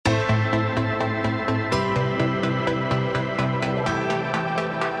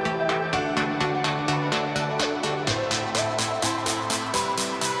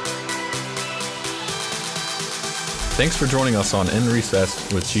Thanks for joining us on In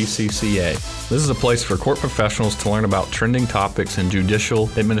Recess with GCCA. This is a place for court professionals to learn about trending topics in judicial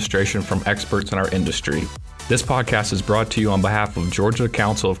administration from experts in our industry. This podcast is brought to you on behalf of Georgia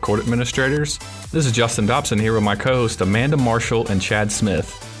Council of Court Administrators. This is Justin Dobson here with my co-host Amanda Marshall and Chad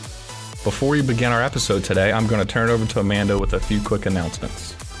Smith. Before we begin our episode today, I'm going to turn it over to Amanda with a few quick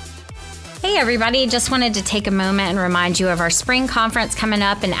announcements. Hey everybody, just wanted to take a moment and remind you of our spring conference coming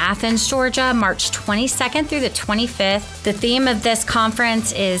up in Athens, Georgia, March 22nd through the 25th. The theme of this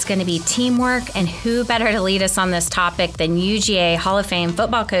conference is going to be teamwork, and who better to lead us on this topic than UGA Hall of Fame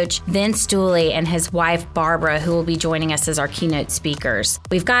football coach Vince Dooley and his wife Barbara, who will be joining us as our keynote speakers.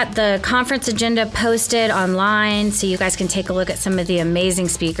 We've got the conference agenda posted online so you guys can take a look at some of the amazing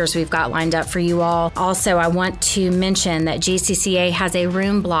speakers we've got lined up for you all. Also, I want to mention that GCCA has a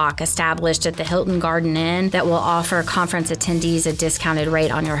room block established at the Hilton Garden Inn that will offer conference attendees a discounted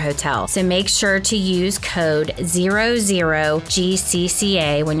rate on your hotel. So make sure to use code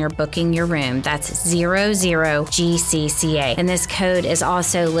 00GCCA when you're booking your room. That's 00GCCA. And this code is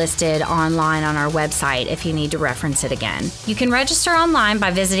also listed online on our website if you need to reference it again. You can register online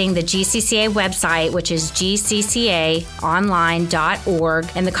by visiting the GCCA website, which is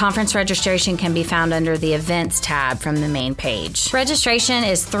gccaonline.org, and the conference registration can be found under the Events tab from the main page. Registration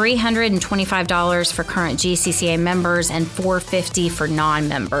is $325 for current GCCA members and $450 for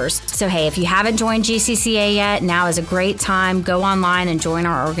non-members. So hey, if you haven't joined GCCA yet, now is a great time. Go online and join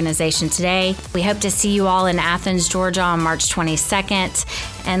our organization today. We hope to see you all in Athens, Georgia on March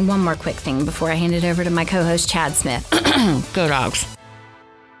 22nd. And one more quick thing before I hand it over to my co-host Chad Smith. Go Dogs.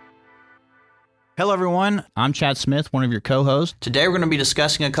 Hello, everyone. I'm Chad Smith, one of your co-hosts. Today, we're going to be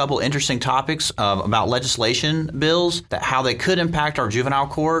discussing a couple interesting topics about legislation bills, how they could impact our juvenile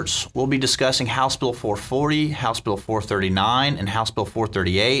courts. We'll be discussing House Bill 440, House Bill 439, and House Bill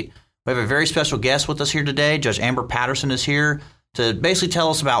 438. We have a very special guest with us here today. Judge Amber Patterson is here to basically tell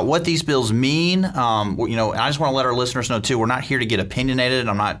us about what these bills mean. And I just want to let our listeners know, too, we're not here to get opinionated.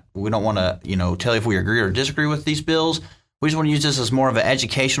 We don't want to, tell you if we agree or disagree with these bills. We just want to use this as more of an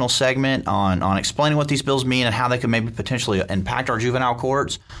educational segment on explaining what these bills mean and how they could maybe potentially impact our juvenile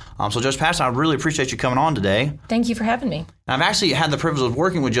courts. So Judge Patterson, I really appreciate you coming on today. Thank you for having me. And I've actually had the privilege of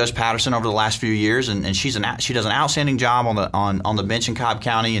working with Judge Patterson over the last few years, and she does an outstanding job on the bench in Cobb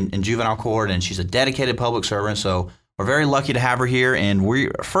County in juvenile court, and she's a dedicated public servant. So we're very lucky to have her here, and we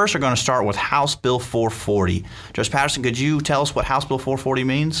first are going to start with House Bill 440. Judge Patterson, could you tell us what House Bill 440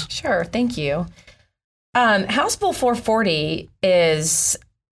 means? Sure, thank you. House Bill 440 is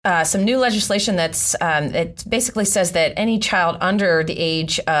some new legislation that's it basically says that any child under the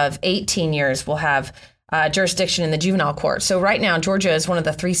age of 18 years will have jurisdiction in the juvenile court. So right now, Georgia is one of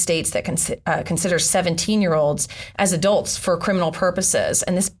the 3 states that considers 17-year-olds as adults for criminal purposes.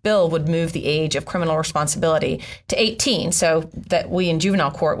 And this bill would move the age of criminal responsibility to 18 so that we in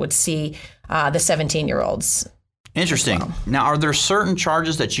juvenile court would see the 17-year-olds. Interesting. Well. Now, are there certain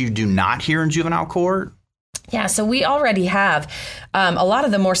charges that you do not hear in juvenile court? Yeah, so we already have a lot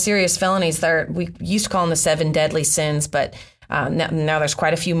of the more serious felonies we used to call them the 7 deadly sins, but now there's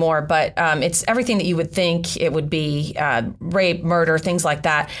quite a few more. But it's everything that you would think it would be: rape, murder, things like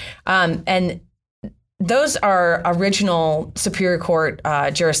that. And those are original Superior Court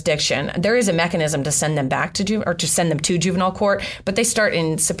jurisdiction. There is a mechanism to send them back to send them to juvenile court, but they start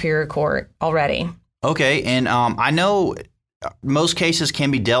in Superior Court already. Okay, and I know most cases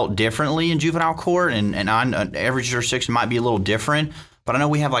can be dealt differently in juvenile court, and every jurisdiction might be a little different. But I know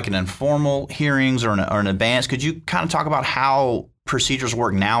we have like an informal hearings or an advance. Could you kind of talk about how procedures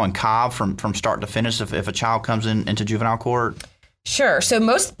work now in Cobb from start to finish if a child comes into juvenile court? Sure. So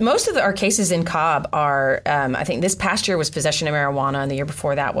most of our cases in Cobb are, I think this past year was possession of marijuana, and the year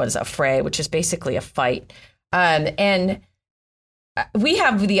before that was a fray, which is basically a fight. And we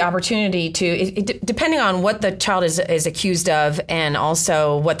have the opportunity to, depending on what the child is accused of and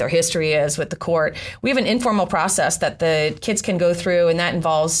also what their history is with the court, we have an informal process that the kids can go through, and that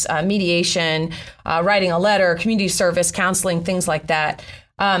involves mediation, writing a letter, community service, counseling, things like that.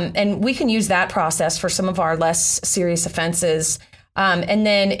 And we can use that process for some of our less serious offenses. And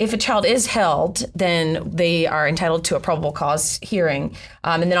then if a child is held, then they are entitled to a probable cause hearing.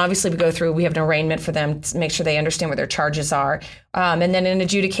 And then obviously we have an arraignment for them to make sure they understand what their charges are. And then in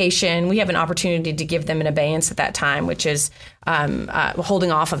adjudication, we have an opportunity to give them an abeyance at that time, which is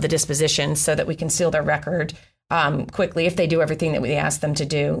holding off of the disposition so that we can seal their record quickly if they do everything that we ask them to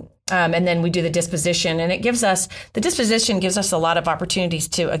do. And then we do the disposition, and the disposition gives us a lot of opportunities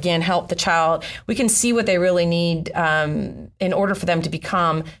to, again, help the child. We can see what they really need in order for them to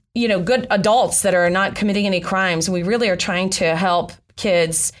become, good adults that are not committing any crimes. We really are trying to help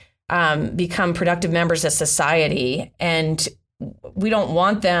kids become productive members of society. And we don't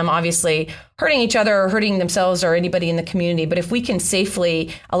want them, obviously, hurting each other or hurting themselves or anybody in the community. But if we can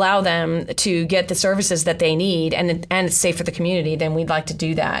safely allow them to get the services that they need and it's safe for the community, then we'd like to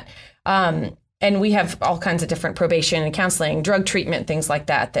do that. And we have all kinds of different probation and counseling, drug treatment, things like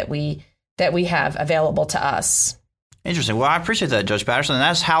that we have available to us. Interesting. Well, I appreciate that, Judge Patterson. And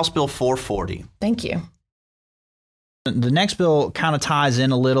that's House Bill 440. Thank you. The next bill kind of ties in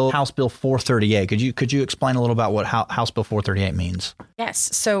a little, House Bill 438. Could you explain a little about what House Bill 438 means?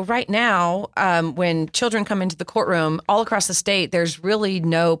 Yes. So right now, when children come into the courtroom all across the state, there's really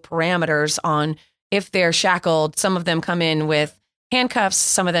no parameters on if they're shackled. Some of them come in with handcuffs.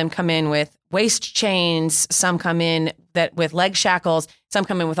 Some of them come in with waist chains. Some come in with leg shackles. Some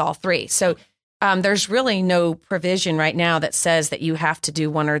come in with all three. So there's really no provision right now that says that you have to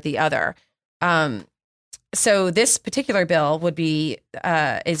do one or the other. So this particular bill would be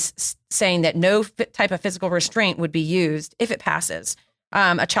is saying that no type of physical restraint would be used if it passes.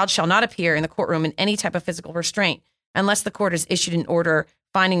 A child shall not appear in the courtroom in any type of physical restraint unless the court has issued an order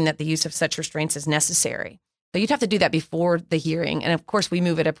finding that the use of such restraints is necessary. So you'd have to do that before the hearing. And of course, we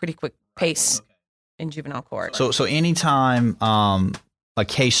move at a pretty quick pace in juvenile court. So anytime a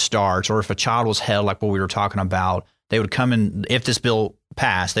case starts, or if a child was held, like what we were talking about, they would come in, if this bill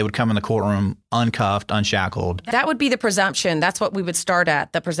passed, they would come in the courtroom uncuffed, unshackled. That would be the presumption. That's what we would start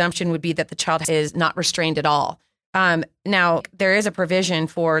at. The presumption would be that the child is not restrained at all. Now, there is a provision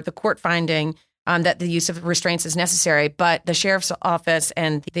for the court finding that the use of restraints is necessary, but the sheriff's office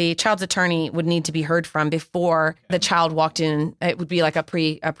and the child's attorney would need to be heard from before the child walked in. It would be like a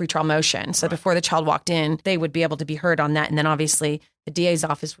pretrial motion. So before the child walked in, they would be able to be heard on that. And then obviously the DA's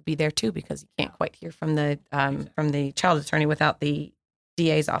office would be there too, because you can't quite hear from the child attorney without the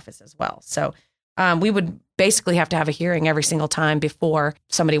DA's office as well. So we would basically have to have a hearing every single time before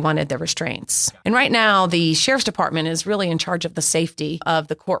somebody wanted the restraints. And right now, the sheriff's department is really in charge of the safety of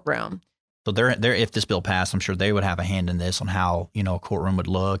the courtroom. So they're if this bill passed, I'm sure they would have a hand in this on how, a courtroom would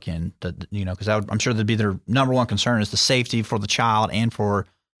look, and because I'm sure that'd be their number one concern is the safety for the child and for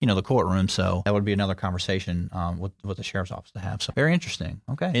the courtroom. So that would be another conversation with the sheriff's office to have. So very interesting.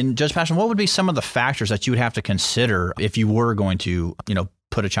 Okay. And Judge Patterson, what would be some of the factors that you would have to consider if you were going to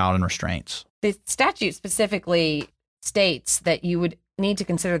put a child in restraints? The statute specifically states that you would need to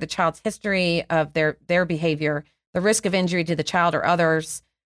consider the child's history of their behavior, the risk of injury to the child or others,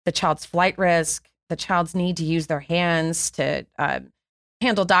 the child's flight risk, the child's need to use their hands to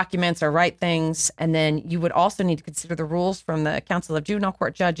handle documents or write things. And then you would also need to consider the rules from the Council of Juvenile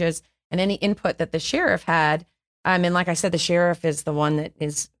Court Judges and any input that the sheriff had. And like I said, the sheriff is the one that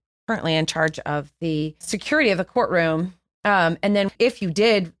is currently in charge of the security of the courtroom. And then if you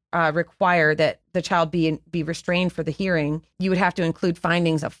did require that the child be restrained for the hearing, you would have to include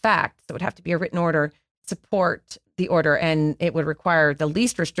findings of fact. So it would have to be a written order to support the order, and it would require the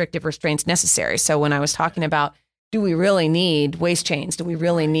least restrictive restraints necessary. So when I was talking about, do we really need waist chains? Do we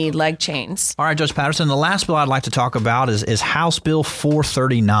really need leg chains? All right, Judge Patterson, the last bill I'd like to talk about is House Bill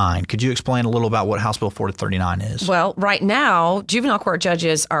 439. Could you explain a little about what House Bill 439 is? Well, right now, juvenile court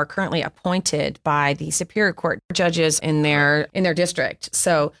judges are currently appointed by the Superior Court judges in their district.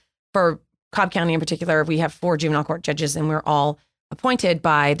 So for Cobb County in particular, we have 4 juvenile court judges, and we're all appointed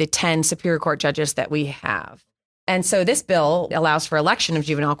by the 10 Superior Court judges that we have. And so this bill allows for election of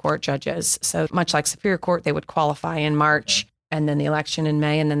juvenile court judges. So much like Superior Court, they would qualify in March, and then the election in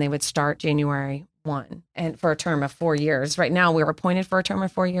May, and then they would start January 1, and for a term of 4 years. Right now, we're appointed for a term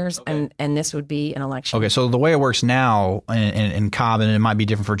of 4 years, and this would be an election. Okay, so the way it works now in Cobb, and it might be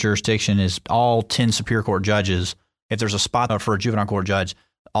different for jurisdiction, is all 10 Superior Court judges, if there's a spot for a juvenile court judge,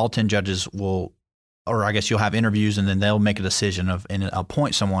 all 10 judges will, or I guess you'll have interviews, and then they'll make a decision and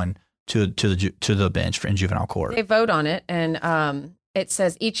appoint someone to the bench in juvenile court. They vote on it, and it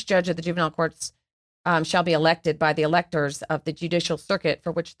says each judge of the juvenile courts shall be elected by the electors of the judicial circuit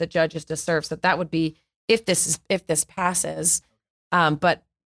for which the judge is to serve. So that would be if this passes. But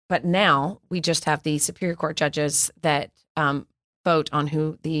now we just have the Superior Court judges that vote on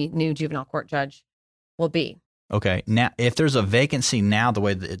who the new juvenile court judge will be. Okay. Now, if there's a vacancy now, the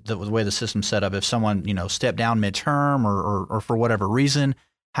way the system's set up, if someone stepped down midterm or for whatever reason,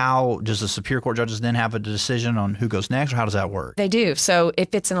 how does the Superior Court judges then have a decision on who goes next, or how does that work? They do. So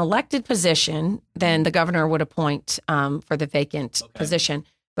if it's an elected position, then the governor would appoint for the vacant position.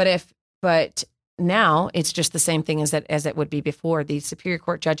 But now it's just the same thing as it would be before. The Superior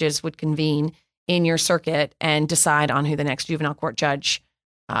Court judges would convene in your circuit and decide on who the next juvenile court judge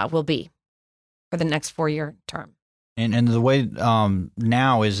will be for the next 4-year term. And the way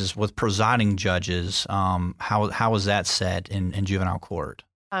now is with presiding judges, how is that set in juvenile court?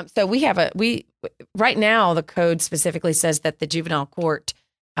 So right now the code specifically says that the juvenile court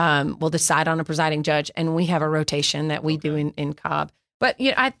will decide on a presiding judge, and we have a rotation that we do in Cobb. But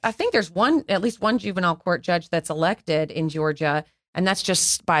I think there's at least one juvenile court judge that's elected in Georgia, and that's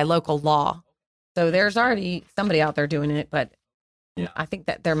just by local law. So there's already somebody out there doing it, but I think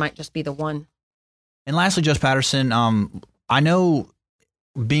that there might just be the one. And lastly, Judge Patterson, I know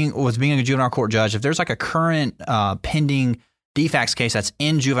being a juvenile court judge, if there's like a current pending DFACS case that's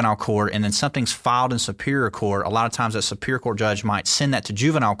in juvenile court and then something's filed in Superior Court, a lot of times that Superior Court judge might send that to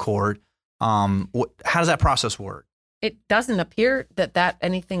juvenile court. How does that process work? It doesn't appear that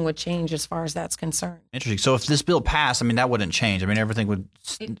anything would change as far as that's concerned. Interesting. So if this bill passed, that wouldn't change. Everything would.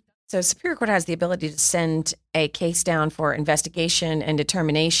 So Superior Court has the ability to send a case down for investigation and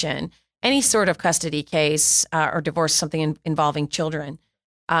determination, any sort of custody case or divorce, something involving children.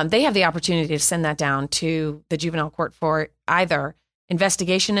 They have the opportunity to send that down to the juvenile court for either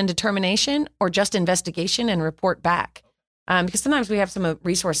investigation and determination or just investigation and report back. Because sometimes we have some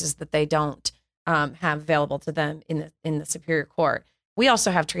resources that they don't have available to them in the Superior Court. We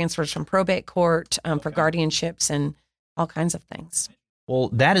also have transfers from probate court for guardianships and all kinds of things. Well,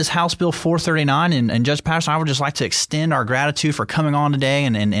 that is House Bill 439, and Judge Patterson, I would just like to extend our gratitude for coming on today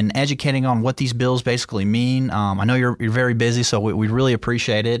and educating on what these bills basically mean. I know you're very busy, so we really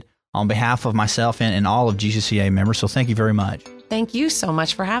appreciate it on behalf of myself and all of GCCA members, so thank you very much. Thank you so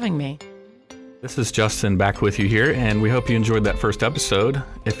much for having me. This is Justin back with you here, and we hope you enjoyed that first episode.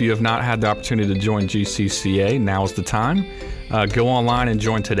 If you have not had the opportunity to join GCCA, now is the time. Go online and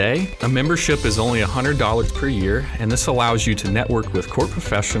join today. A membership is only $100 per year, and this allows you to network with court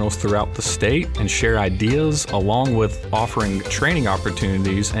professionals throughout the state and share ideas, along with offering training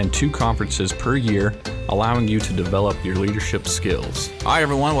opportunities and 2 conferences per year, allowing you to develop your leadership skills. All right,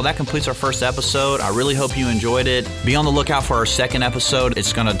 everyone. Well, that completes our first episode. I really hope you enjoyed it. Be on the lookout for our second episode.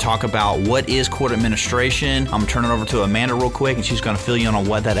 It's going to talk about what is court administration. I'm going to turn it over to Amanda real quick, and she's going to fill you in on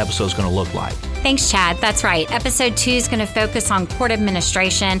what that episode is going to look like. Thanks, Chad. That's right. Episode 2 is going to focus on court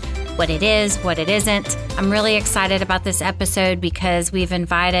administration, what it is, what it isn't. I'm really excited about this episode because we've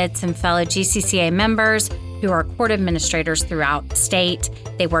invited some fellow GCCA members who are court administrators throughout the state.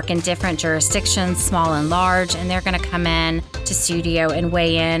 They work in different jurisdictions, small and large, and they're going to come in to studio and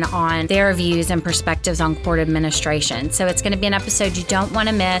weigh in on their views and perspectives on court administration. So it's going to be an episode you don't want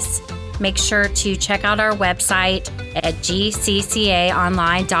to miss. Make sure to check out our website at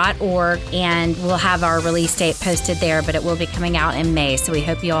gccaonline.org, and we'll have our release date posted there, but it will be coming out in May, so we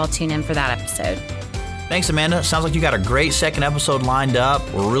hope you all tune in for that episode. Thanks, Amanda. Sounds like you got a great second episode lined up.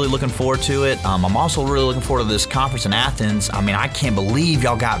 We're really looking forward to it. I'm also really looking forward to this conference in Athens. I can't believe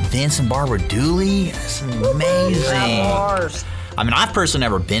y'all got Vince and Barbara Dooley. That's amazing. I've personally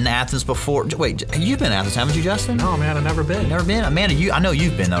never been to Athens before. Wait, you've been to Athens, haven't you, Justin? No, man, I've never been. Never been? Amanda, I know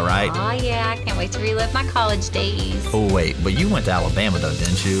you've been, though, right? Oh, yeah. I can't wait to relive my college days. Oh, wait. But you went to Alabama, though,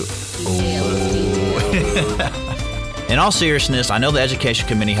 didn't you? Oh. In all seriousness, I know the Education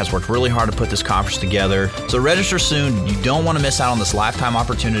Committee has worked really hard to put this conference together. So register soon. You don't want to miss out on this lifetime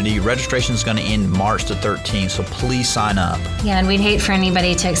opportunity. Registration is going to end March the 13th, so please sign up. Yeah, and we'd hate for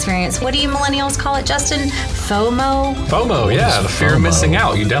anybody to experience, what do you millennials call it, Justin? FOMO? FOMO, yeah, the fear of missing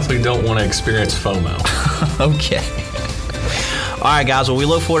out. You definitely don't want to experience FOMO. Okay. All right, guys. Well, we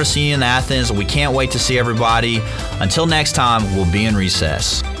look forward to seeing you in Athens. We can't wait to see everybody. Until next time, we'll be in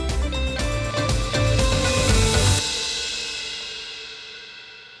recess.